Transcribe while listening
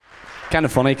kind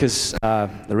of funny because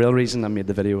the real reason I made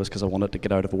the video was because I wanted to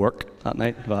get out of work that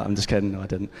night. But I'm just kidding. No, I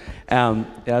didn't. Yeah,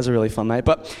 it was a really fun night.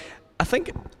 But I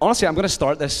think, honestly, I'm going to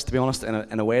start this, to be honest,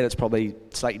 in a way that's probably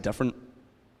slightly different.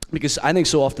 Because I think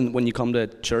so often when you come to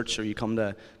church or you come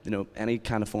to any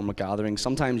kind of form of gathering,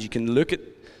 sometimes you can look at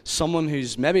someone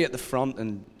who's maybe at the front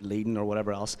and leading or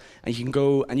whatever else, and you can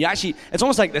go and you actually, it's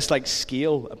almost like this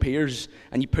scale appears,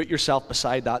 and you put yourself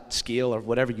beside that scale or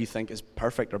whatever you think is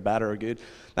perfect or better or good.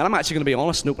 And I'm actually going to be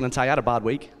honest, and open and tell you, I had a bad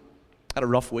week. I had a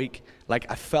rough week.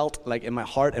 I felt like in my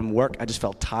heart and work, I just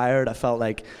felt tired. I felt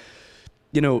like,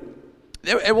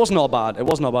 it wasn't all bad. It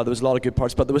wasn't all bad. There was a lot of good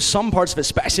parts, but there was some parts of it,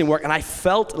 especially in work, and I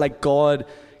felt like God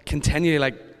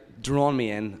continually drawing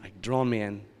me in,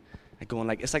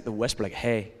 going it's like the whisper,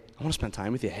 hey, I want to spend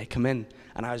time with you. Hey, come in.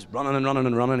 And I was running and running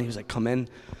and running. And he was like, come in. And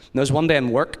there was one day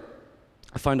in work,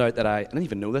 I found out that I didn't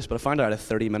even know this, but I found out I had a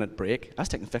 30-minute break. I was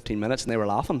taking 15 minutes, and they were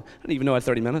laughing. I didn't even know I had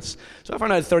 30 minutes. So I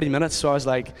found out I had 30 minutes. So I was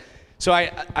like,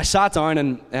 I sat down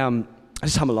and I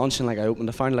just had my lunch, and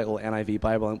I found a little NIV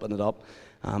Bible, I opened it up.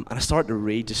 And I started to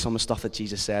read just some of the stuff that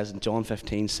Jesus says in John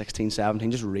 15, 16,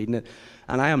 17, just reading it.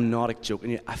 And I am not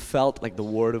joking you. I felt like the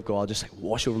Word of God just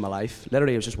wash over my life.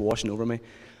 Literally, it was just washing over me.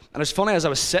 And it was funny, as I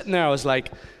was sitting there,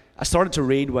 I started to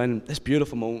read when this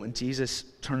beautiful moment when Jesus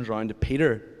turns around to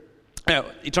Peter.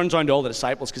 He turns around to all the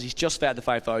disciples because he's just fed the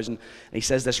 5,000, and he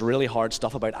says this really hard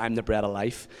stuff about I'm the bread of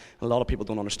life. And a lot of people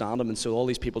don't understand him, and so all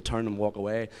these people turn and walk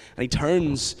away. And he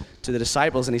turns to the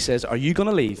disciples and he says, are you going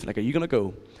to leave? Are you going to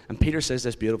go? And Peter says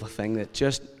this beautiful thing that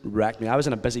just wrecked me. I was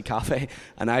in a busy cafe,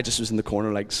 and I just was in the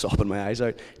corner sobbing my eyes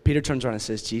out. Peter turns around and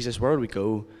says, Jesus, where would we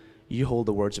go? You hold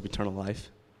the words of eternal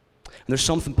life. And there's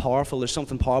something powerful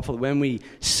when we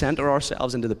center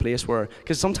ourselves into the place where,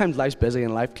 because sometimes life's busy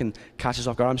and life can catch us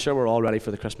off guard. I'm sure we're all ready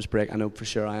for the Christmas break. I know for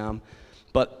sure I am.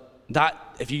 But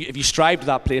that, if you strive to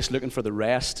that place looking for the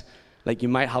rest, you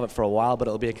might have it for a while, but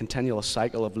it'll be a continual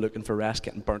cycle of looking for rest,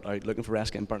 getting burnt out, looking for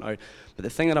rest, getting burnt out. But the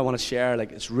thing that I want to share,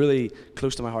 it's really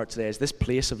close to my heart today, is this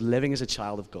place of living as a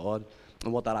child of God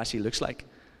and what that actually looks like.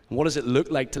 And what does it look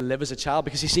like to live as a child?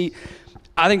 Because you see,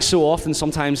 I think so often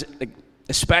sometimes,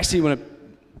 especially when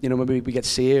maybe we get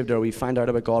saved or we find out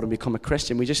about God and become a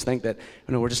Christian, we just think that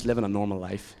we're just living a normal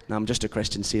life. And I'm just a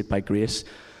Christian saved by grace.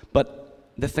 But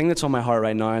the thing that's on my heart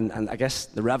right now, and I guess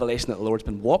the revelation that the Lord's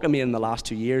been walking me in the last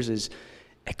 2 years, is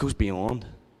it goes beyond.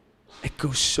 It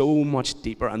goes so much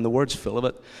deeper, and the Word's full of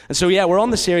it. And so we're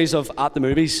on the series of At the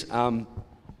Movies, and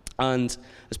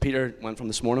as Peter went from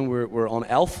this morning, we're on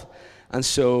Elf. And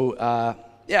so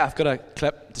I've got a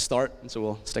clip to start, and so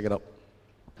we'll stick it up.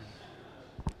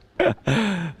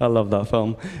 I love that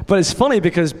film. But it's funny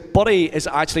because Buddy is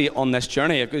actually on this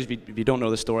journey. Because if you don't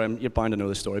know the story, you're bound to know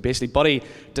the story. Basically, Buddy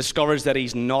discovers that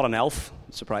he's not an elf,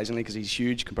 surprisingly, because he's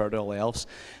huge compared to all the elves.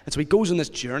 And so he goes on this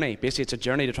journey. Basically, it's a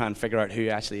journey to try and figure out who he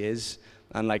actually is.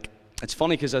 And it's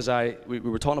funny because we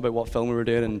were talking about what film we were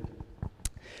doing, and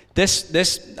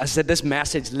this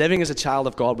message, living as a child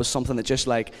of God, was something that just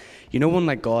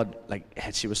when God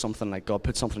hits you with something, God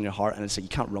puts something in your heart, and it's you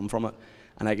can't run from it.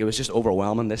 And it was just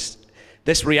overwhelming,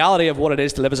 this reality of what it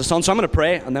is to live as a son. So I'm going to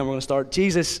pray, and then we're going to start.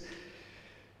 Jesus,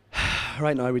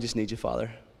 right now we just need you,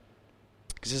 Father.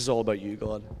 Because this is all about you,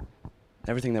 God.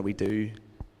 Everything that we do.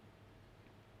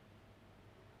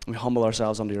 We humble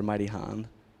ourselves under your mighty hand.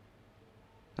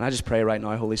 And I just pray right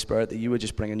now, Holy Spirit, that you would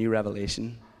just bring a new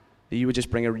revelation. That you would just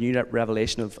bring a new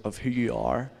revelation of who you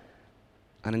are,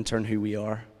 and in turn who we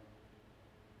are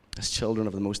as children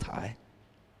of the Most High.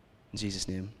 In Jesus'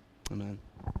 name, amen.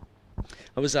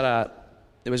 There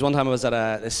was one time I was at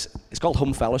it's called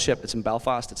Home Fellowship. It's in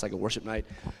Belfast. It's like a worship night.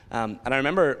 And I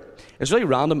remember, it was really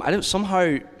random.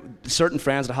 Somehow, certain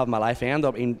friends that I have in my life, I end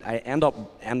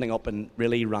up ending up in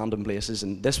really random places.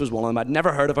 And this was one of them. I'd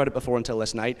never heard about it before until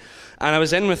this night. And I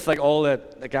was in with all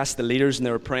the leaders, and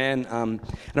they were praying. And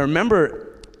I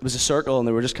remember it was a circle, and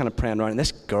they were just kind of praying around. And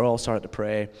this girl started to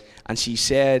pray. And she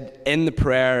said, in the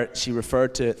prayer, she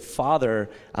referred to Father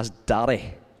as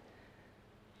Daddy.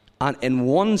 And in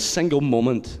one single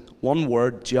moment, one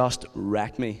word just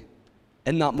wrecked me.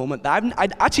 In that moment,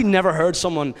 I'd actually never heard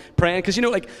someone praying, because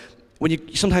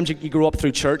when sometimes you grow up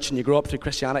through church and you grow up through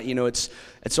Christianity,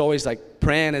 it's always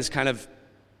praying is kind of,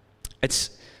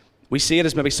 we see it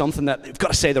as maybe something that we've got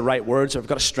to say the right words, or we've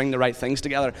got to string the right things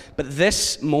together. But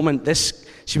this moment,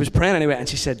 she was praying anyway, and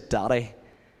she said, Daddy.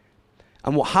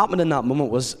 And what happened in that moment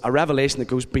was a revelation that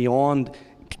goes beyond.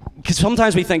 Because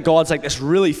sometimes we think God's this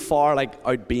really far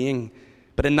out being,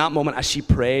 but in that moment as she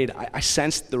prayed, I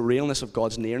sensed the realness of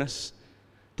God's nearness,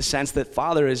 the sense that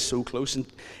Father is so close, and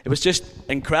it was just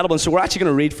incredible. And so we're actually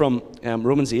going to read from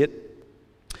Romans 8,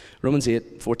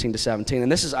 14 to 17, and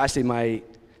this is actually my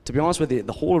to be honest with you,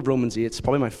 the whole of Romans 8 is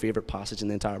probably my favorite passage in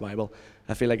the entire Bible.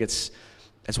 I feel like it's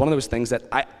one of those things that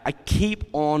I keep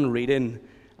on reading,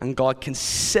 and God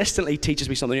consistently teaches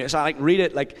me something new. So I like read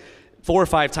it like 4 or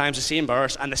 5 times, the same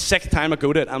verse, and the 6th time I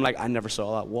go to it, I'm like, I never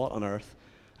saw that. What on earth?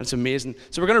 And it's amazing.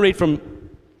 So we're going to read from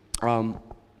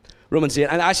Romans 8.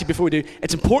 And actually, before we do,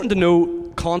 it's important to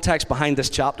know context behind this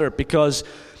chapter, because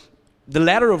the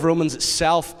letter of Romans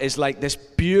itself is like this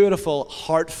beautiful,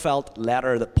 heartfelt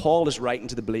letter that Paul is writing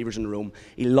to the believers in Rome.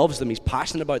 He loves them, he's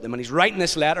passionate about them, and he's writing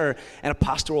this letter in a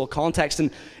pastoral context.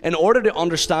 And in order to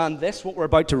understand this, what we're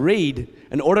about to read,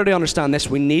 in order to understand this,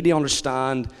 we need to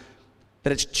understand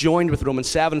that it's joined with Romans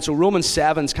 7. So Romans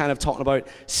 7 is kind of talking about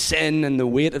sin and the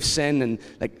weight of sin and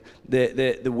like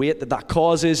the weight that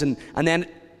causes. And then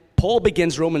Paul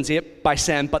begins Romans 8 by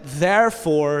saying, but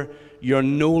therefore you're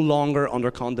no longer under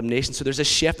condemnation. So there's a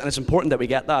shift, and it's important that we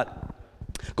get that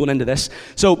going into this.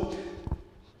 So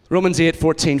Romans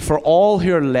 8:14, for all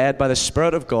who are led by the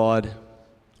Spirit of God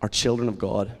are children of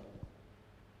God.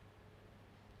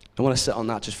 I want to sit on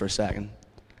that just for a second.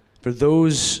 For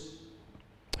those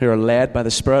who are led by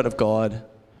the Spirit of God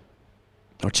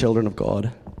are children of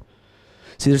God.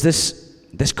 See, there's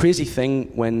this crazy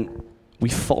thing when we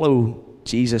follow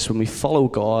Jesus, when we follow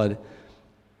God,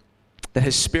 that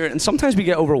His Spirit, and sometimes we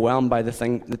get overwhelmed by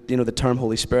the term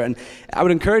Holy Spirit. And I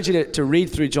would encourage you to read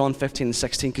through John 15 and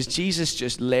 16, because Jesus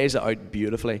just lays it out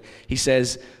beautifully. He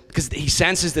says, because He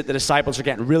senses that the disciples are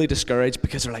getting really discouraged,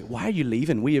 because they're like, why are you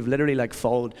leaving? We have literally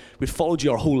we've followed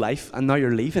you our whole life, and now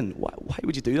you're leaving. Why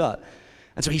would you do that?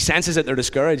 And so He senses that they're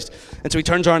discouraged. And so He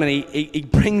turns around and he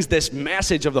brings this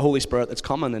message of the Holy Spirit that's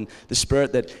coming, and the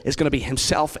Spirit that is going to be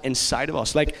Himself inside of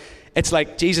us. It's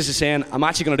like Jesus is saying, I'm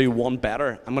actually going to do one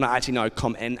better. I'm going to actually now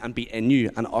come in and be in you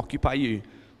and occupy you.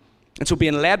 And so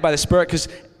being led by the Spirit, because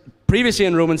previously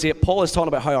in Romans 8, Paul is talking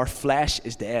about how our flesh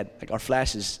is dead. Like our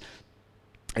flesh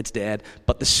it's dead.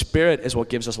 But the Spirit is what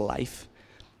gives us life.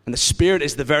 And the Spirit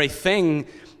is the very thing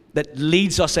that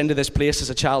leads us into this place as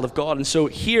a child of God. And so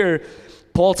here,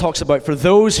 Paul talks about, for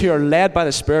those who are led by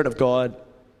the Spirit of God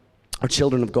are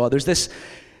children of God. There's this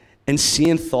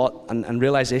insane thought and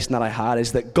realization that I had,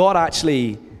 is that God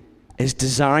actually is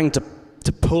desiring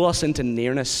to pull us into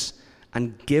nearness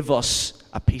and give us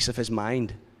a piece of His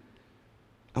mind.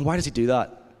 And why does He do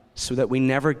that? So that we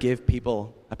never give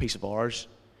people a piece of ours.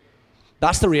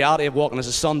 That's the reality of walking as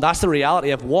a son. That's the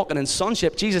reality of walking in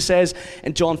sonship. Jesus says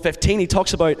in John 15, He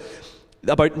talks about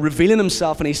revealing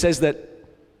Himself, and He says that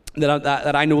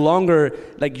I no longer,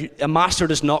 like a master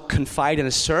does not confide in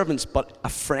his servants, but a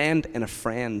friend in a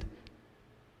friend.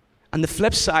 And the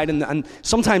flip side, and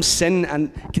sometimes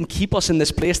sin can keep us in this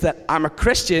place that I'm a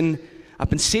Christian, I've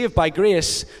been saved by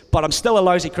grace, but I'm still a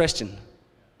lousy Christian.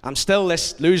 I'm still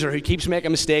this loser who keeps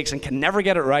making mistakes and can never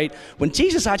get it right. When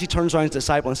Jesus actually turns around to his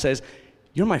disciple and says,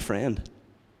 you're my friend.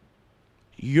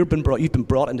 You've been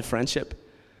brought into friendship.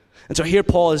 And so here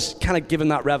Paul is kind of given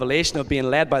that revelation of being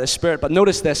led by the Spirit. But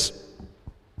notice this,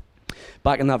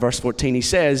 back in that verse 14, he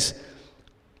says,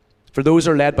 for those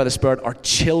who are led by the Spirit are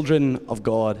children of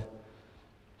God.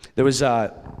 It was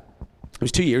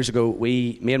 2 years ago,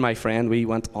 me and my friend, we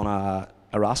went on a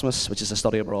Erasmus, which is a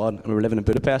study abroad, and we were living in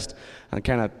Budapest and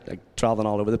kind of like traveling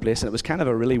all over the place. And it was kind of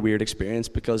a really weird experience,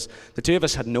 because the two of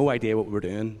us had no idea what we were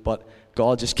doing, but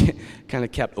God just kind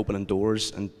of kept opening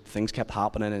doors and things kept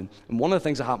happening. And one of the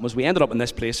things that happened was we ended up in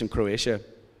this place in Croatia.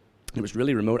 It was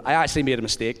really remote. I actually made a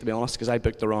mistake, to be honest, because I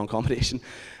booked the wrong accommodation.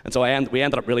 And so we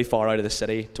ended up really far out of the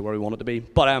city to where we wanted to be.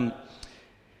 But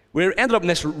we ended up in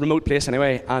this remote place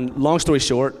anyway, and long story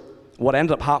short, what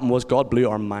ended up happening was God blew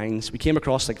our minds. We came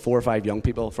across like 4 or 5 young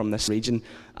people from this region,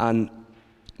 and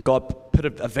God put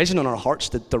a vision on our hearts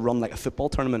to run like a football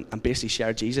tournament and basically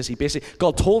share Jesus.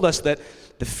 God told us that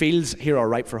the fields here are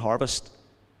ripe for harvest,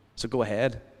 so go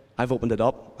ahead. I've opened it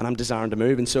up, and I'm desiring to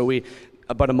move. And so we,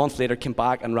 about a month later, came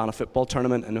back and ran a football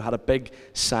tournament, and we had a big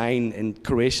sign in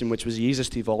Croatian, which was Jesus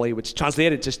ti voli, which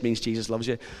translated just means Jesus loves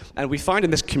you. And we found in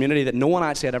this community that no one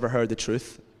actually had ever heard the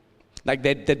truth. Like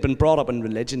they'd been brought up in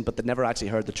religion, but they'd never actually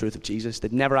heard the truth of Jesus.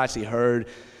 They'd never actually heard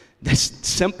this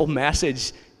simple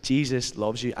message, Jesus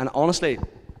loves you. And honestly,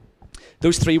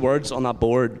 those 3 words on that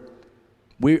board,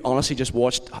 we honestly just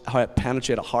watched how it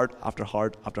penetrated heart after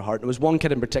heart after heart. There was one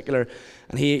kid in particular,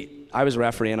 and I was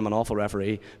refereeing, I'm an awful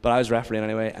referee, but I was refereeing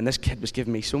anyway, and this kid was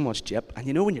giving me so much jip. And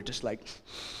you know when you're just like,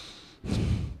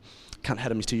 can't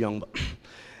hit him, he's too young, but...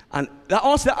 And that,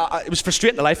 honestly, it was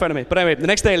frustrating the life out of me. But anyway, the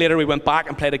next day later, we went back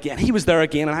and played again. He was there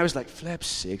again, and I was like, flip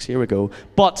sakes, here we go.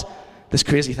 But this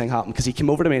crazy thing happened, because he came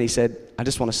over to me and he said, I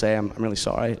just want to say I'm really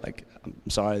sorry. Like, I'm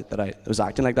sorry that I was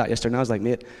acting like that yesterday. And I was like,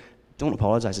 mate, don't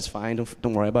apologize, it's fine,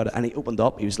 don't worry about it. And he opened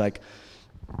up, he was like,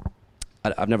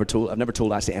 I've never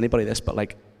told actually anybody this, but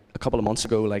like a couple of months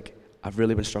ago, like I've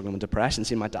really been struggling with depression.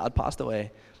 See, my dad passed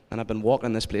away, and I've been walking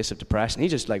in this place of depression. He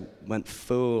just like went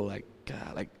full, like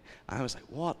I was like,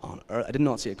 what on earth? I did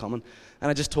not see it coming.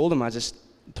 And I just told him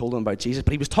about Jesus,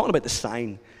 but he was talking about the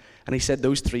sign, and he said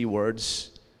those 3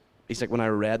 words. He's like, when I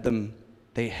read them,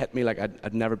 they hit me like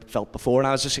I'd never felt before. And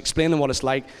I was just explaining what it's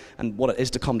like and what it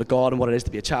is to come to God and what it is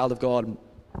to be a child of God.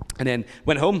 And then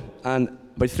went home, and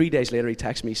about 3 days later, he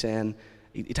texted me saying,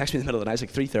 he texted me in the middle of the night,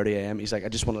 it's like 3:30 a.m. He's like, I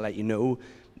just want to let you know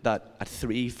that at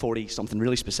 3:40, something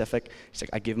really specific, he's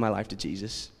like, I give my life to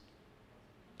Jesus.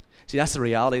 See, that's the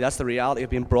reality. That's the reality of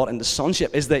being brought into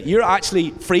sonship, is that you're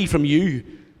actually free from you.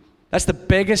 That's the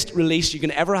biggest release you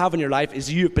can ever have in your life,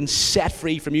 is you have been set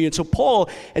free from you. And so Paul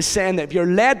is saying that if you're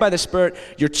led by the Spirit,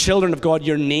 you're children of God,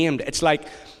 you're named. It's like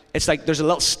there's a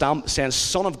little stamp saying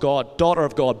son of God, daughter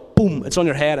of God, boom, it's on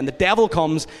your head. And the devil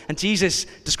comes, and Jesus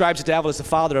describes the devil as the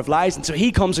father of lies. And so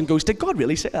he comes and goes, did God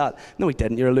really say that? No, he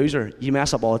didn't. You're a loser. You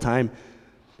mess up all the time.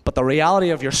 But the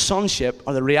reality of your sonship,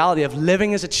 or the reality of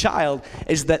living as a child,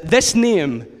 is that this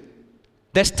name,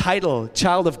 this title,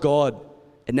 child of God,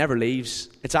 it never leaves.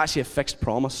 It's actually a fixed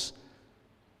promise.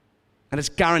 And it's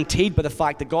guaranteed by the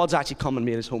fact that God's actually come and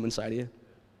made his home inside of you.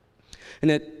 And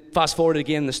then fast forward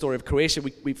again in the story of Croatia,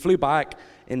 we flew back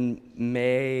in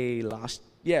May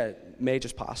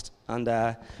just passed. And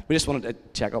we just wanted to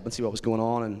check up and see what was going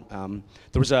on. And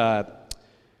there was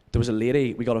a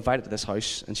lady, we got invited to this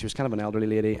house, and she was kind of an elderly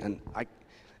lady. And it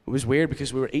was weird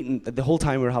because we were eating, the whole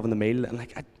time we were having the meal, and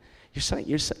like, you're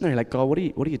sitting there like, God, what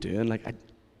are you doing? Like,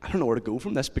 I don't know where to go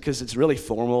from this, because it's really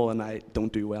formal, and I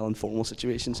don't do well in formal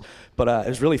situations. But it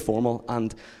was really formal,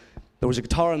 and there was a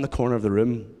guitar in the corner of the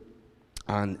room,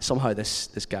 and somehow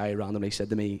this guy randomly said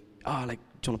to me, "Oh, like,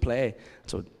 do you want to play?"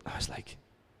 So I was like,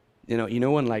 you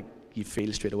know when like you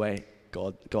feel straight away,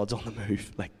 God's on the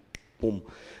move, like, boom.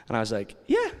 And I was like,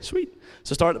 yeah, sweet.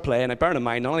 So I started to play, and I bear in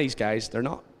mind, none of these guys, they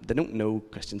don't know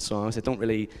Christian songs. They don't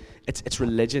really, it's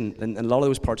religion. And a lot of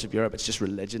those parts of Europe, it's just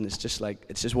religion. It's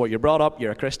just what you're brought up,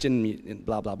 you're a Christian,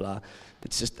 blah, blah, blah.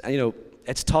 It's just,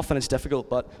 it's tough and it's difficult,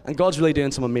 and God's really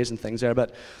doing some amazing things there.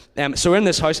 But, so we're in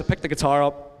this house, I picked the guitar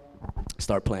up,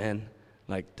 start playing.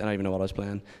 Like, I don't even know what I was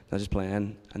playing. I was just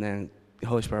playing, and then the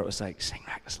Holy Spirit was like, sing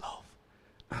Reckless Love.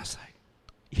 And I was like,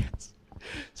 yes.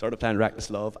 Started playing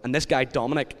Reckless Love. And this guy,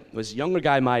 Dominic, was a younger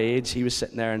guy my age. He was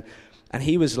sitting there, and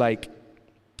he was like,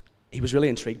 he was really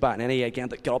intrigued by it. And then he again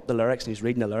got up the lyrics, and he's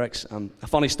reading the lyrics. A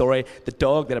funny story, the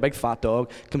dog, they had a big fat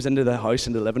dog, comes into the house,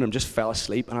 in the living room, just fell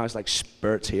asleep. And I was like,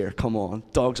 Spirit's here, come on,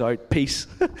 dog's out, peace.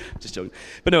 Just joking.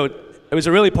 But no, it was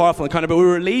a really powerful encounter. But we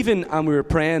were leaving, and we were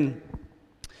praying.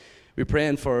 We were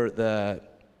praying for the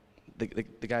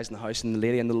guys in the house and the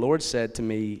lady. And the Lord said to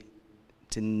me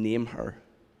to name her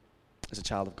as a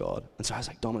child of God. And so I was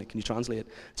like, Dominic, can you translate?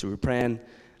 So we were praying,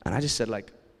 and I just said,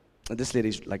 like, this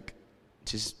lady's like,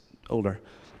 she's older,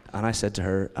 and I said to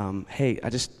her, hey, I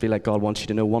just feel like God wants you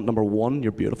to know, number one,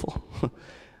 you're beautiful,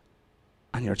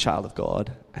 and you're a child of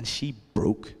God. And she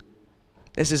broke.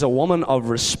 This is a woman of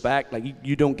respect. Like,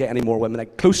 you don't get any more women,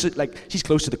 she's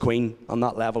close to the Queen on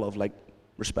that level of like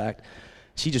respect.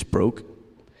 She just broke.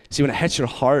 See, when it hits your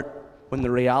heart, when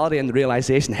the reality and the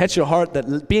realization hits your heart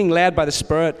that being led by the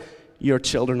Spirit, you're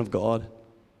children of God.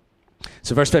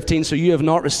 So verse 15, so you have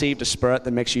not received a spirit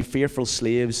that makes you fearful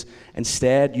slaves.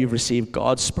 Instead, you've received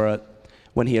God's Spirit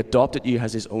when he adopted you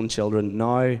as his own children.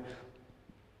 Now,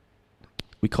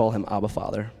 we call him Abba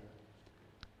Father.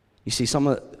 You see,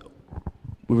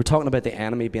 we were talking about the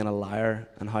enemy being a liar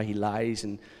and how he lies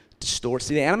and distorts.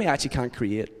 See, the enemy actually can't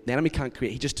create. The enemy can't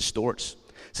create. He just distorts.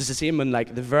 So it's the same when,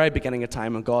 like, the very beginning of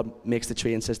time when God makes the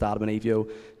tree and says to Adam and Eve, yo,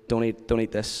 don't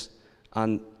eat this.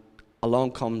 And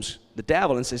along comes the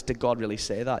devil and says, did God really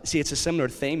say that? See, it's a similar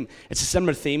theme. It's a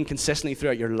similar theme consistently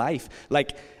throughout your life.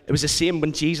 Like, it was the same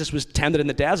when Jesus was tempted in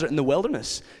the desert, in the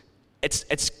wilderness.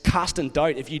 It's casting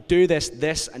doubt. If you do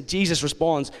this, and Jesus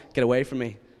responds, get away from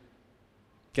me.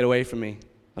 Get away from me.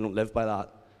 I don't live by that.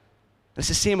 It's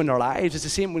the same in our lives. It's the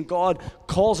same when God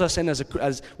calls us in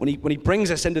as when he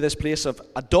brings us into this place of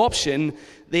adoption.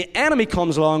 The enemy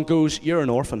comes along and goes, you're an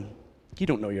orphan. You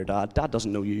don't know your dad. Dad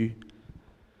doesn't know you.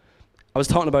 I was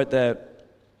talking about the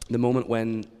moment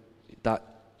when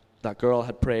that girl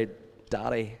had prayed,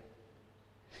 Daddy.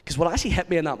 Because what actually hit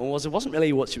me in that moment was, it wasn't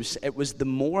really what she was, it was the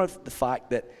more of the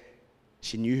fact that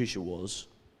she knew who she was.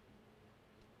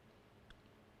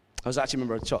 I was actually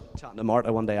remember chatting to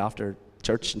Martha one day after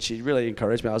church, and she really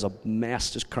encouraged me. I was a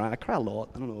mess, just crying. I cry a lot.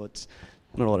 I don't know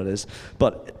what it is.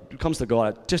 But it comes to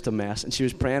God, just a mess. And she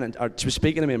was praying, or she was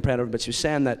speaking to me and praying over me, but she was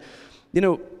saying that,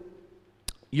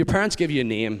 Your parents give you a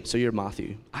name, so you're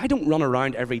Matthew. I don't run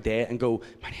around every day and go,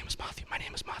 my name is Matthew, my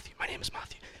name is Matthew, my name is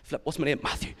Matthew. Flip, what's my name?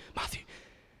 Matthew, Matthew.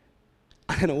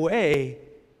 And in a way,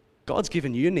 God's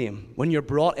given you a name. When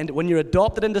you're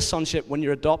adopted into sonship, when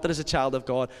you're adopted as a child of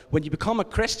God, when you become a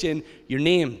Christian, you're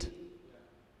named.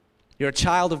 You're a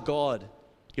child of God.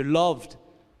 You're loved.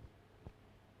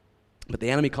 But the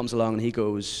enemy comes along and he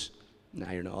goes,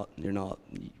 nah, you're not,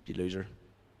 you loser.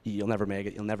 You'll never make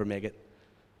it.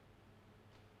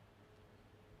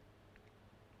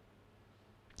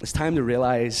 It's time to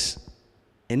realize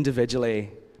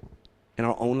individually in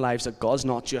our own lives that God's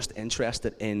not just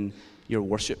interested in your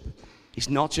worship. He's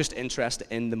not just interested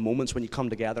in the moments when you come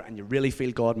together and you really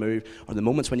feel God move, or the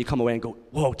moments when you come away and go,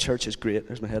 whoa, church is great.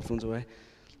 There's my headphones away.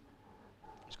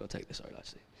 I'm just going to take this out,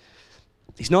 actually.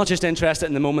 He's not just interested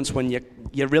in the moments when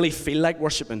you really feel like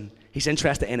worshiping. He's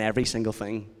interested in every single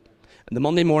thing. And the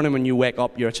Monday morning when you wake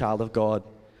up, you're a child of God.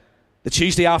 The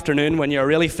Tuesday afternoon when you're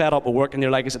really fed up with work and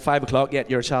you're like, is it 5 o'clock yet?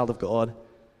 You're a child of God.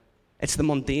 It's the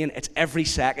mundane. It's every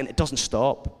second. It doesn't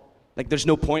stop. Like, there's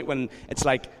no point when it's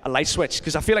like a light switch.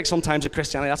 Because I feel like sometimes with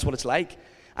Christianity, that's what it's like.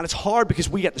 And it's hard because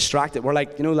we get distracted. We're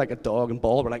like, like a dog and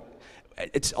ball. We're like,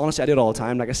 honestly, I do it all the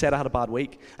time. Like I said, I had a bad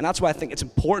week. And that's why I think it's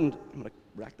important. I'm going to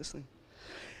wreck this thing.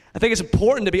 I think it's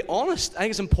important to be honest. I think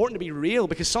it's important to be real.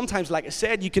 Because sometimes, like I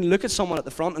said, you can look at someone at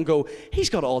the front and go, he's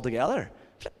got it all together.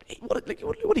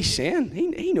 What he's saying,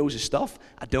 he knows his stuff.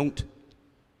 I don't,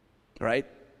 right?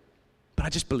 But I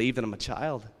just believe that I'm a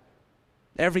child.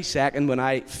 Every second when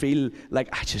I feel like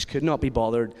I just could not be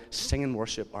bothered singing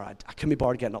worship, or I couldn't be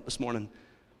bothered getting up this morning,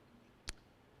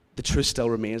 the truth still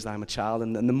remains that I'm a child.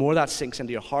 And the more that sinks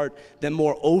into your heart, the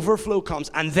more overflow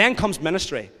comes. And then comes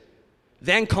ministry.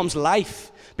 Then comes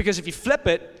life. Because if you flip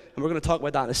it, and we're going to talk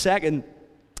about that in a second,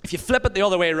 if you flip it the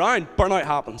other way around, burnout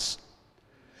happens.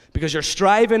 Because you're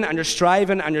striving and you're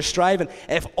striving and you're striving.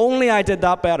 If only I did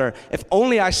that better, if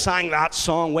only I sang that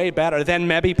song way better, then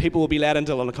maybe people will be led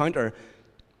into an encounter.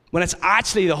 When it's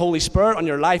actually the Holy Spirit on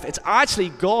your life, it's actually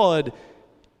God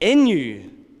in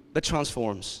you that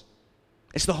transforms.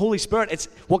 It's the Holy Spirit. It's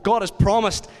what God has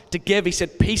promised to give. He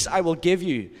said, peace I will give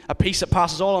you, a peace that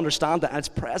passes all understanding, and it's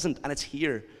present and it's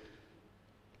here.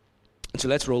 And so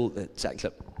let's roll the second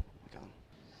clip.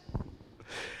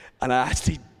 And I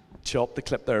actually chopped the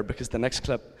clip there because the next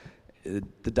clip,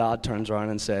 the dad turns around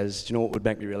and says, do you know what would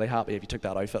make me really happy if you took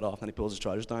that outfit off? And he pulls his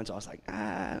trousers down. So I was like,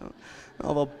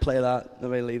 I'll play that.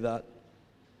 Maybe leave that.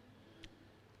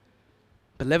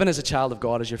 But living as a child of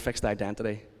God is your fixed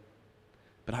identity.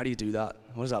 But how do you do that?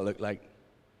 What does that look like?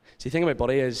 See, the thing about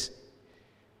Buddy is,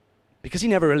 because he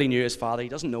never really knew his father, he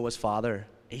doesn't know his father.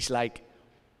 He's like,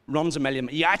 runs a million.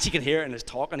 You actually can hear it in his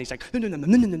talk, and he's like,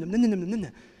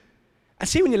 and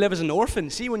see, when you live as an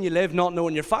orphan, see, when you live not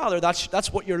knowing your father,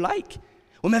 that's what you're like.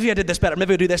 Well, maybe I did this better,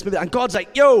 maybe I'll do this, maybe. And God's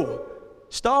like, yo,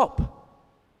 stop.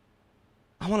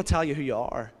 I want to tell you who you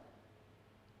are.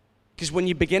 Because when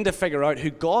you begin to figure out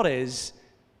who God is,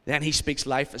 then he speaks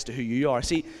life as to who you are.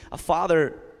 See, a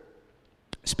father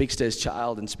speaks to his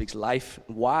child and speaks life.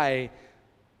 Why?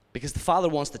 Because the father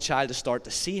wants the child to start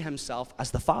to see himself as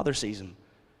the father sees him.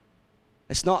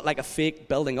 It's not like a fake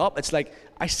building up. It's like,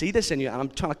 I see this in you, and I'm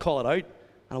trying to call it out,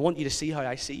 and I want you to see how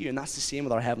I see you, and that's the same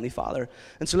with our Heavenly Father.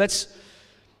 And so let's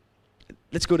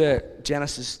go to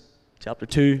Genesis chapter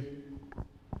 2,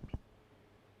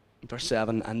 verse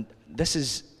 7, and this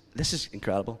is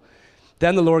incredible.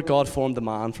 Then the Lord God formed the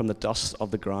man from the dust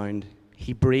of the ground.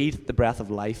 He breathed the breath of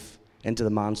life into the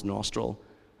man's nostril,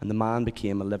 and the man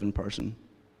became a living person.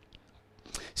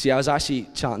 See, I was actually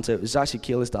chatting to, it was actually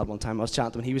Keela's dad one time, I was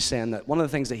chatting to him, and he was saying that one of the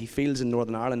things that he feels in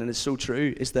Northern Ireland, and it's so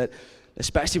true, is that,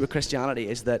 especially with Christianity,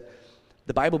 is that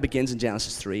the Bible begins in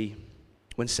Genesis 3,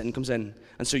 when sin comes in.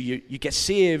 And so you get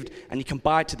saved, and you come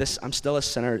back to this, I'm still a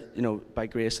sinner, by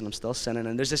grace, and I'm still sinning.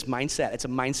 And there's this mindset. It's a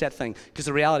mindset thing. Because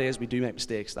the reality is we do make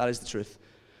mistakes. That is the truth.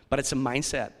 But it's a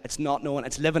mindset. It's not knowing,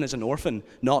 it's living as an orphan,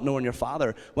 not knowing your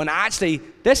father. When actually,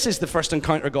 this is the first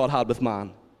encounter God had with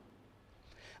man.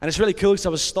 And it's really cool because I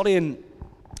was studying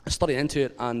into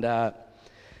it, and I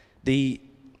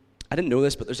didn't know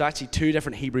this, but there's actually 2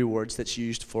 different Hebrew words that's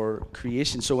used for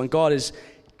creation. So when God is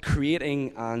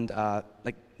creating and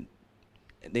like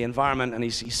the environment, and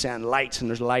he's saying lights, and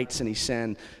there's lights, and he's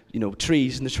saying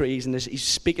trees, and the trees, and he's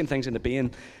speaking things into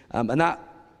being, and that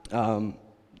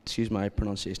excuse my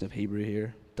pronunciation of Hebrew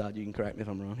here, Dad, you can correct me if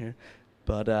I'm wrong here,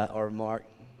 but or Mark.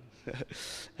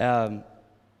 The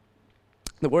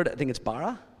word, I think it's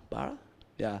bara,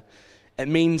 yeah, it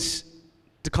means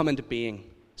to come into being.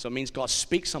 So it means God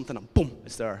speaks something and boom,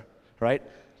 it's there, right?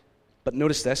 But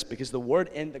notice this, because the word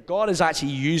that God is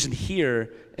actually using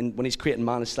here, and when he's creating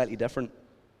man, is slightly different.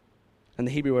 And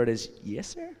the Hebrew word is yes,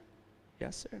 sir.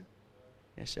 Yes, sir.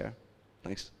 Yes, sir.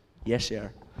 Thanks. Yes,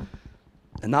 sir.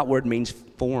 And that word means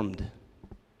formed.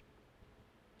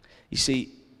 You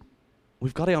see,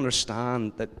 we've got to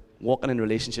understand that walking in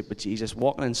relationship with Jesus,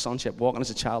 walking in sonship, walking as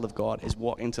a child of God is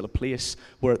walking to the place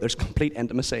where there's complete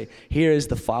intimacy. Here is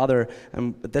the Father,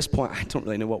 and at this point, I don't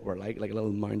really know what we're like a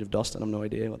little mound of dust, and I have no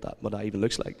idea what that even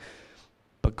looks like.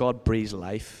 But God breathes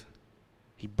life.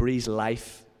 He breathes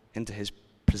life into his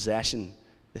possession,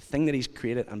 the thing that he's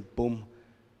created, and boom,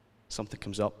 something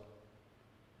comes up.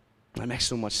 And it makes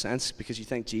so much sense, because you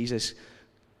think Jesus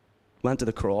went to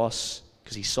the cross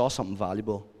because he saw something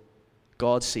valuable.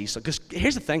 God sees. Because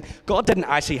here's the thing, God didn't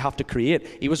actually have to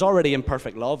create. He was already in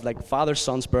perfect love, like Father,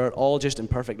 Son, Spirit, all just in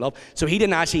perfect love. So he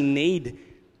didn't actually need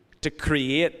to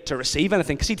create to receive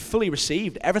anything, because he'd fully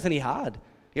received everything he had.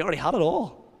 He already had it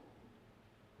all.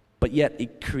 But yet he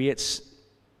creates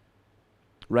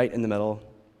right in the middle,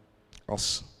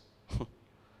 us.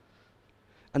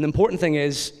 And the important thing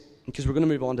is, because we're going to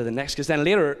move on to the next, because then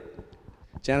later,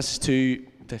 Genesis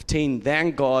 2:15,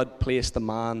 then God placed the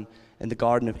man in the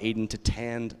Garden of Eden to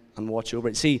tend and watch over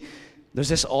it. See, there's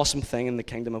this awesome thing in the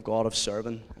kingdom of God of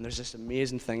serving, and there's this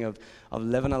amazing thing of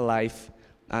living a life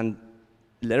and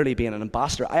literally being an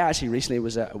ambassador. I actually recently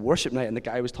was at a worship night, and the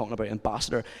guy was talking about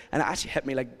ambassador, and it actually hit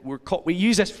me like we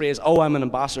use this phrase, oh, I'm an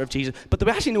ambassador of Jesus, but do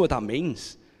we actually know what that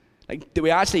means? Like, do we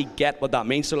actually get what that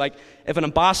means? So, like, if an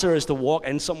ambassador is to walk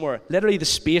in somewhere, literally the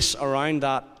space around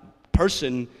that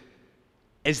person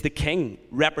is the king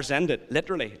represented,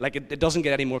 literally. Like, it doesn't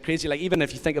get any more crazy. Like, even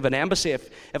if you think of an embassy, if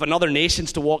another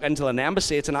nation's to walk into an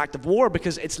embassy, it's an act of war,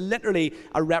 because it's literally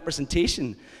a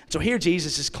representation. So here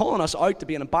Jesus is calling us out to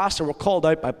be an ambassador. We're called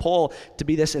out by Paul to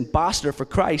be this ambassador for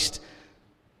Christ.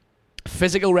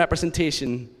 Physical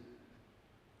representation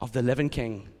of the living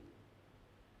king.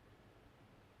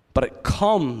 But it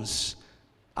comes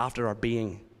after our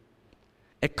being.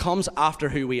 It comes after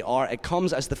who we are. It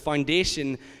comes as the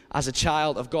foundation as a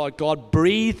child of God. God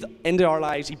breathed into our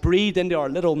lives. He breathed into our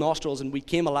little nostrils, and we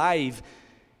came alive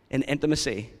in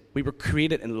intimacy. We were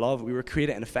created in love. We were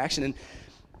created in affection. And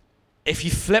if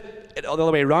you flip it all the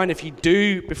other way around, if you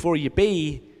do before you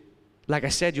be, like I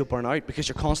said, you'll burn out, because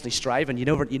you're constantly striving. You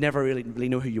never really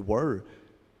know who you were.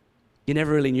 You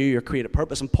never really knew your creative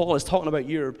purpose. And Paul is talking about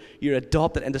you're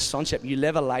adopted into sonship. You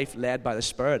live a life led by the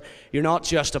Spirit. You're not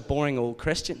just a boring old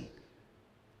Christian.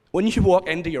 When you walk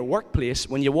into your workplace,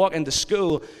 when you walk into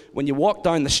school, when you walk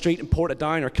down the street in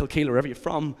Portadown or Kilkeel or wherever you're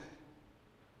from,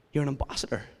 you're an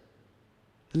ambassador.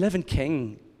 The living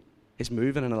king is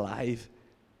moving and alive.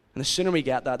 And the sooner we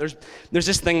get that, there's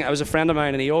this thing, I was a friend of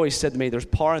mine, and he always said to me, there's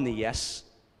power in the yes.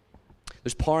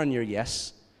 There's power in your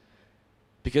yes.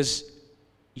 Because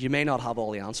you may not have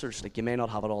all the answers, like you may not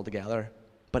have it all together,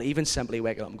 but even simply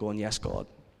waking up and going, yes, God,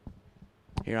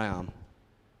 here I am.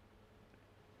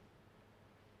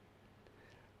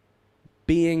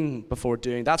 Being before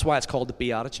doing, that's why it's called the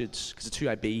Beatitudes, because it's who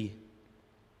I be.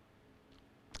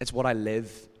 It's what I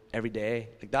live every day.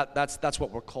 Like that's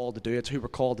what we're called to do. It's who we're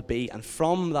called to be, and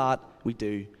from that we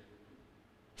do.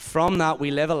 From that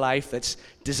we live a life that's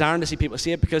desiring to see people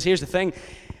see it, because here's the thing,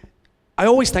 I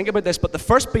always think about this, but the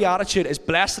first beatitude is,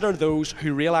 blessed are those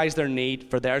who realize their need,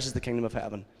 for theirs is the kingdom of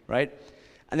heaven, right?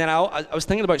 And then I was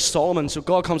thinking about Solomon. So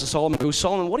God comes to Solomon and goes,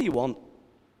 Solomon, what do you want?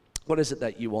 What is it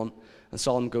that you want? And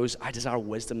Solomon goes, I desire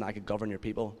wisdom that I could govern your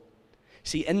people.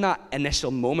 See, in that initial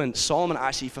moment, Solomon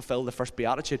actually fulfilled the first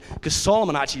beatitude, because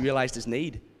Solomon actually realized his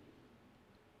need.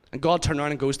 And God turned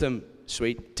around and goes to him,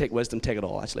 sweet, take wisdom, take it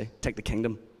all, actually. Take the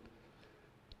kingdom.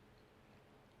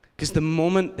 Because the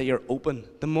moment that you're open,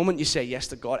 the moment you say yes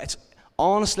to God, it's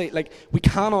honestly, like, we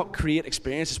cannot create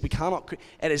experiences.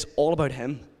 It is all about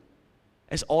him.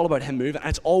 It's all about him moving. And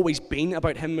it's always been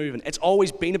about him moving. It's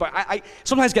always been about, I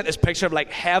sometimes get this picture of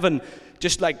like heaven,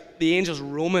 just like the angels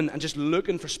roaming and just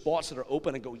looking for spots that are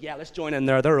open and go, yeah, let's join in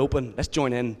there. They're open. Let's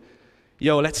join in.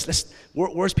 Yo,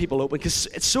 where's people open? Because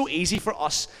it's so easy for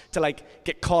us to like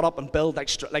get caught up and build like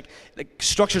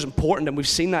structure's important, and we've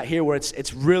seen that here where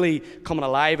it's really coming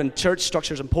alive, and church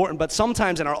structure's important. But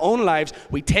sometimes in our own lives,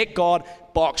 we take God,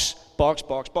 box. God's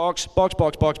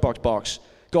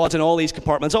in all these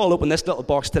compartments. Oh, I'll open this little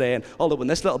box today, and I'll open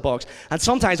this little box. And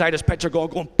sometimes I just picture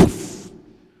God going, poof.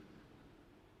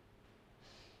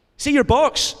 See your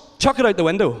box, chuck it out the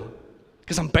window,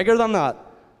 because I'm bigger than that.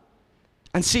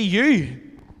 And see you,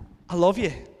 I love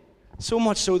you. So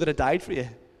much so that I died for you.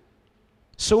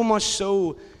 So much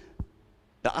so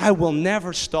that I will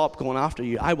never stop going after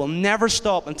you. I will never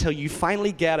stop until you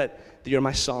finally get it that you're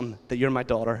my son, that you're my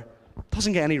daughter. It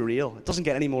doesn't get any real. It doesn't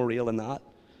get any more real than that.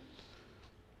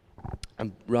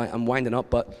 I'm winding up,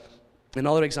 but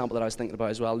Another example that I was thinking about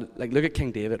as well, like look at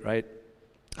King David, right?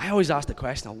 I always ask the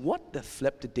question, what the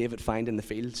flip did David find in the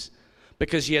fields?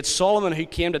 Because you had Solomon who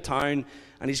came to town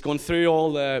and he's going through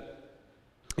all the,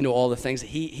 all the things that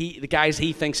the guys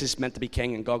he thinks is meant to be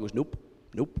king, and God goes, nope,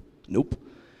 nope, nope.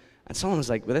 And Solomon's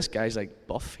like, well, this guy's like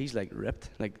buff, he's like ripped,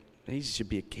 like he's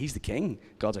the king.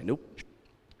 God's like, nope.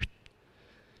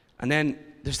 And then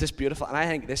there's this beautiful, and I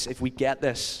think this, if we get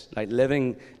this, like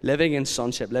living in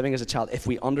sonship, living as a child, if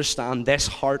we understand this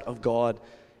heart of God,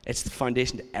 it's the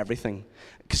foundation to everything.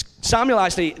 Because Samuel,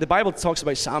 actually, the Bible talks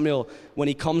about Samuel when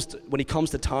he comes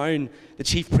to town. The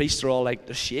chief priests are all like,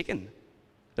 they're shaking.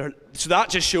 So that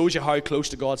just shows you how close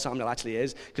to God Samuel actually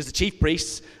is. Because the chief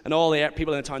priests and all the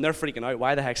people in the town, they're freaking out.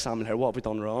 Why the heck Samuel here? What have we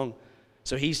done wrong?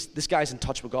 So this guy's in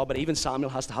touch with God. But even Samuel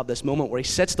has to have this moment where he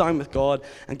sits down with God,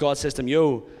 and God says to him,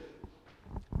 yo,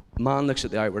 man looks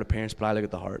at the outward appearance, but I look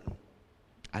at the heart.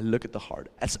 I look at the heart.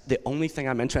 That's the only thing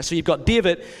I'm interested in. So you've got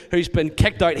David, who's been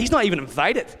kicked out. He's not even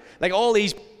invited. Like, all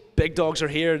these big dogs are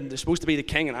here, and they're supposed to be the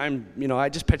king, and I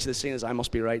just picture the scene as I must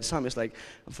be right. Samuel's like,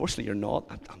 unfortunately, you're not.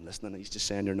 I'm listening, and he's just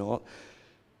saying you're not.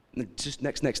 And just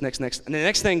next. And the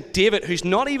next thing, David, who's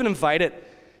not even invited.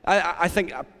 I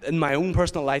think in my own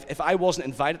personal life, if I wasn't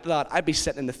invited to that, I'd be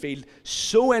sitting in the field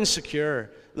so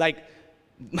insecure. Like,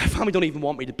 my family don't even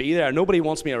want me to be there. Nobody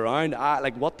wants me around.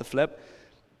 Like, what the flip?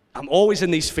 I'm always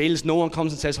in these fields. No one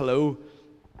comes and says hello.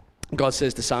 God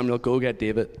says to Samuel, go get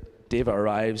David. David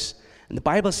arrives. And the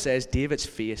Bible says David's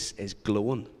face is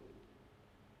glowing.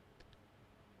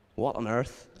 What on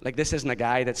earth? Like, this isn't a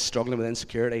guy that's struggling with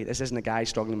insecurity. This isn't a guy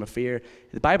struggling with fear.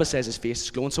 The Bible says his face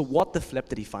is glowing. So what the flip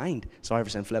did he find? Sorry for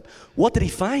saying flip. What did he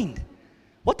find?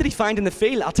 What did he find in the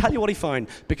field? I'll tell you what he found.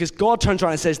 Because God turns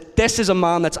around and says, this is a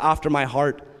man that's after my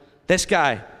heart. This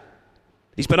guy.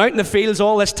 He's been out in the fields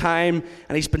all this time,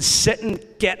 and he's been sitting,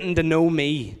 getting to know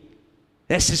me.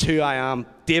 This is who I am.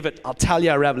 David, I'll tell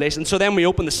you a revelation. So then we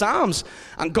open the Psalms,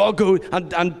 and God goes,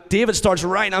 and David starts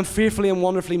writing, I'm fearfully and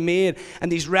wonderfully made. And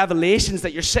these revelations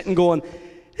that you're sitting going,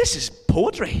 this is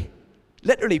poetry.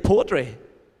 Literally poetry.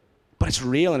 But it's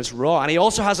real and it's raw. And he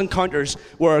also has encounters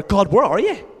where, God, where are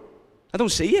you? I don't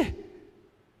see you.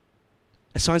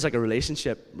 It sounds like a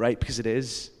relationship, right? Because it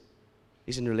is.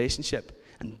 He's in a relationship.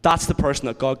 And that's the person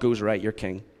that God goes, right, you're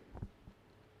king.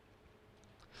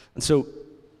 And so,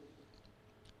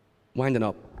 winding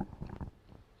up,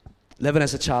 living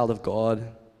as a child of God,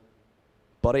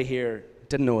 Buddy here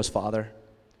didn't know his father.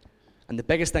 And the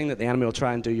biggest thing that the enemy will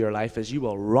try and do in your life is you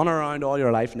will run around all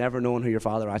your life never knowing who your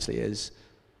father actually is.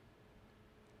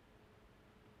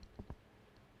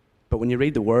 But when you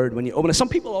read the word, when you open it, some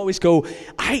people always go,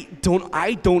 I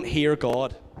don't hear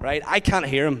God, right? I can't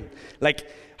hear him. Like,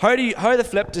 how the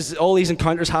flip does all these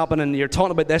encounters happen and you're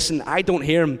talking about this and I don't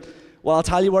hear him? Well, I'll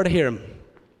tell you where to hear him.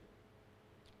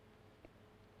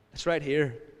 It's right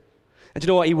here. And you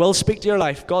know what? He will speak to your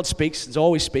life. God speaks. He's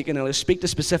always speaking. And he'll speak to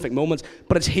specific moments.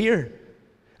 But it's here.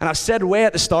 And I've said way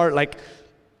at the start, like,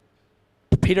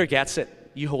 Peter gets it.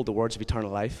 You hold the words of eternal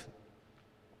life.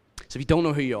 So if you don't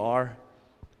know who you are,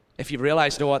 if you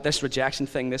realize, you know what, this rejection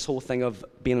thing, this whole thing of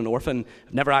being an orphan,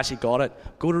 I've never actually got it,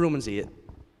 go to Romans 8.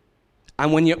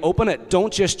 And when you open it,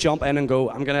 don't just jump in and go,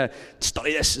 I'm going to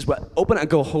study this as well. Open it and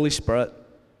go, Holy Spirit,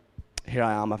 here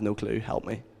I am, I've no clue, help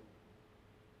me.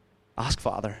 Ask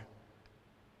Father.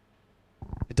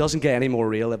 It doesn't get any more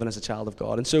real living as a child of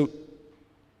God. And so,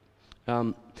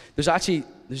 there's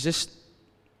this,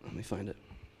 let me find it.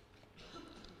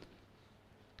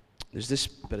 There's this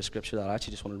bit of scripture that I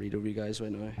actually just want to read over you guys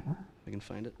right now. If I can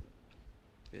find it.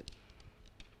 Yeah.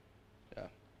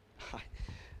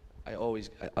 I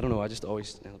don't know, I just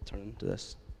always end up turning to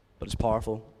this. But it's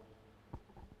powerful.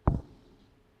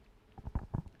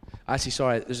 Actually,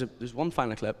 sorry, there's one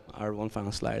final clip, or one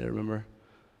final slide I remember.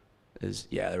 There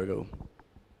we go.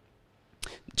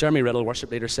 Jeremy Riddle,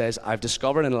 worship leader, says, I've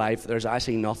discovered in life there's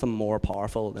actually nothing more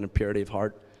powerful than a purity of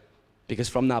heart. Because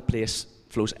from that place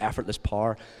flows effortless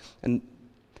power. And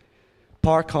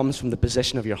power comes from the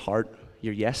position of your heart,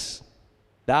 your yes.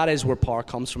 That is where power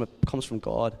comes from. It comes from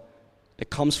God. It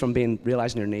comes from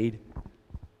realizing your need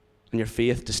and your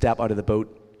faith to step out of the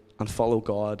boat and follow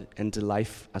God into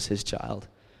life as his child.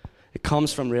 It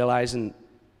comes from realizing,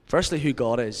 firstly, who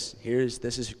God is.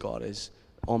 This is who God is.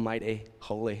 Almighty,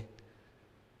 holy.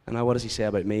 And now what does he say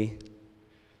about me?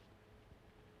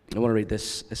 I want to read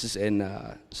this. This is in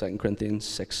 2 Corinthians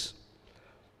 6.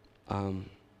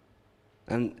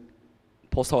 And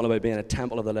Paul's talking about being a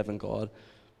temple of the living God.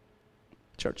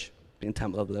 Church, being a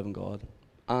temple of the living God.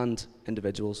 And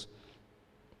individuals.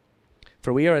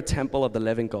 For we are a temple of the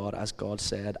living God, as God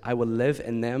said, I will live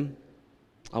in them.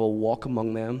 I will walk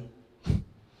among them.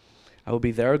 I will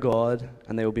be their God,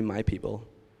 and they will be my people.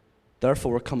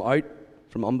 Therefore, come out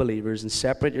from unbelievers and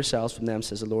separate yourselves from them,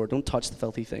 says the Lord. Don't touch the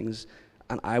filthy things,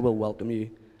 and I will welcome you.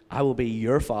 I will be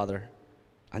your Father,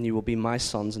 and you will be my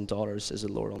sons and daughters, says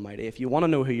the Lord Almighty. If you want to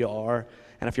know who you are,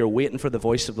 and if you're waiting for the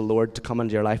voice of the Lord to come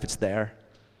into your life, it's there.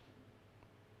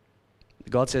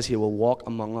 God says he will walk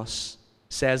among us,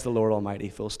 says the Lord Almighty,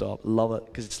 full stop. Love it,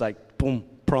 because it's like, boom,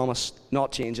 promised,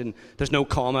 not changing. There's no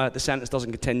comma, the sentence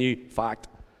doesn't continue, fact.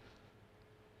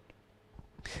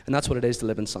 And that's what it is to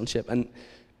live in sonship. And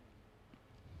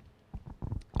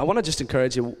I want to just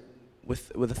encourage you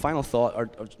with a final thought, or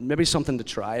maybe something to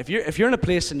try. If you're in a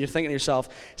place and you're thinking to yourself,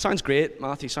 sounds great,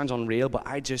 Matthew, sounds unreal, but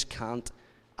I just can't.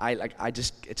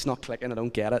 It's not clicking, I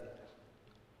don't get it.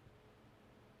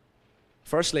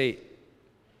 Firstly,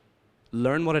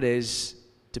 learn what it is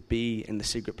to be in the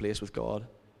secret place with God.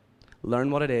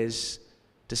 Learn what it is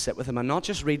to sit with him, and not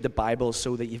just read the Bible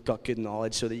so that you've got good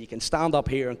knowledge, so that you can stand up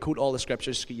here and quote all the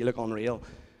scriptures so you look unreal.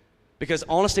 Because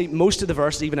honestly, most of the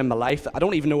verses, even in my life, I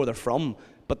don't even know where they're from,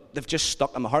 but they've just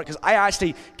stuck in my heart. Because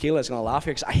Kayla's going to laugh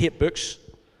here, because I hate books.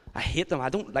 I hate them. I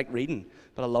don't like reading,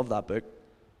 but I love that book.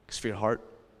 It's for your heart.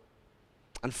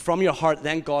 And from your heart,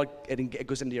 then God, it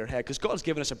goes into your head. Because God's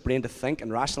given us a brain to think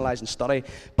and rationalize and study,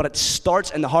 but it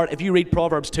starts in the heart. If you read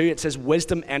Proverbs 2, it says,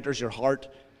 wisdom enters your heart,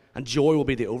 and joy will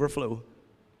be the overflow.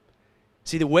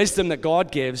 See, the wisdom that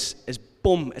God gives is,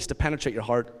 boom, it's to penetrate your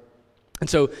heart. And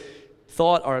so,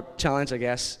 thought or challenge, I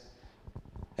guess,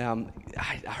 I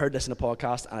heard this in a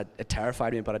podcast, and it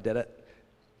terrified me, but I did it.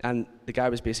 And the guy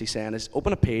was basically saying is,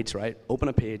 open a page, right? Open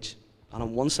a page, and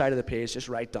on one side of the page, just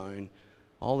write down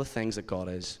all the things that God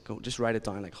is. Just write it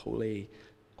down like holy,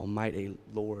 almighty,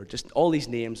 Lord. Just all these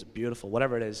names, beautiful,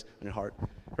 whatever it is in your heart,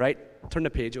 right? Turn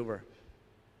the page over,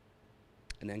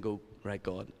 and then go, right,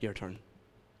 God, your turn.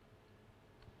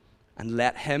 And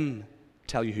let him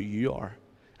tell you who you are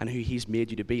and who he's made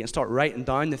you to be. And start writing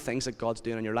down the things that God's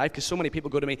doing in your life. Because so many people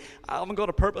go to me, I haven't got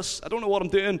a purpose. I don't know what I'm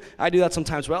doing. I do that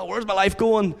sometimes. Well, where's my life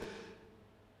going?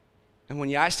 And when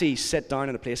you actually sit down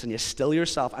in a place and you still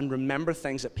yourself and remember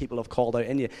things that people have called out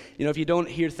in you. You know, if you don't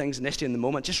hear things initially in the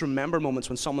moment, just remember moments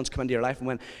when someone's come into your life and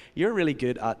went, you're really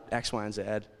good at X, Y, and Z.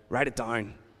 Write it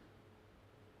down.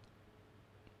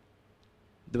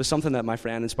 There was something that my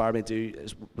friend inspired me to do,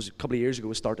 was a couple of years ago,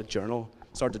 was start a journal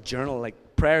like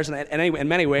prayers, and in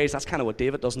many ways, that's kind of what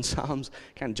David does in Psalms,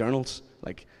 kind of journals,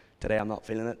 like, today I'm not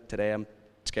feeling it, today I'm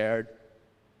scared,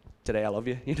 today I love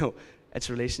you, you know, it's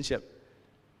a relationship.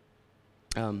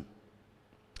 So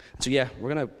yeah,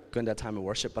 we're going to go into that time of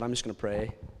worship, but I'm just going to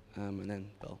pray, and then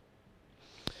Bill.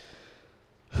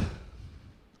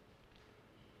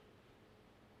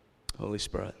 Holy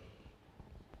Spirit.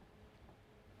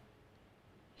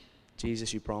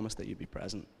 Jesus, you promised that you'd be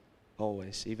present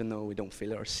always, even though we don't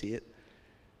feel it or see it.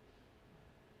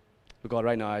 But God,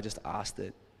 right now, I just ask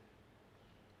that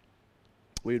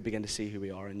we would begin to see who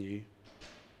we are in you,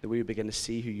 that we would begin to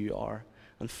see who you are.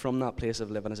 And from that place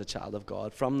of living as a child of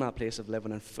God, from that place of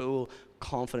living in full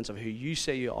confidence of who you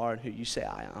say you are and who you say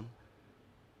I am,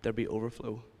 there'd be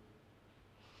overflow.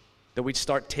 That we'd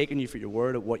start taking you for your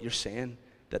word of what you're saying,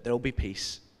 that there'll be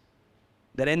peace.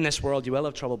 That in this world you will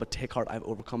have trouble, but take heart, I've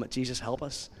overcome it. Jesus, help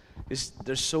us.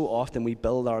 There's so often we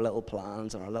build our little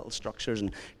plans and our little structures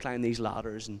and climb these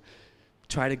ladders and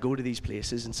try to go to these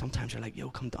places, and sometimes you're like, yo,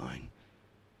 come down.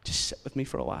 Just sit with me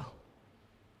for a while.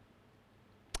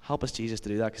 Help us, Jesus, to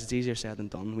do that, because it's easier said than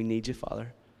done. We need you,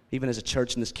 Father. Even as a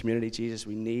church in this community, Jesus,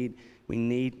 we need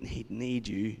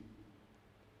you.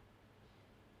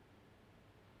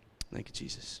 Thank you,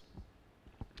 Jesus.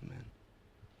 Amen.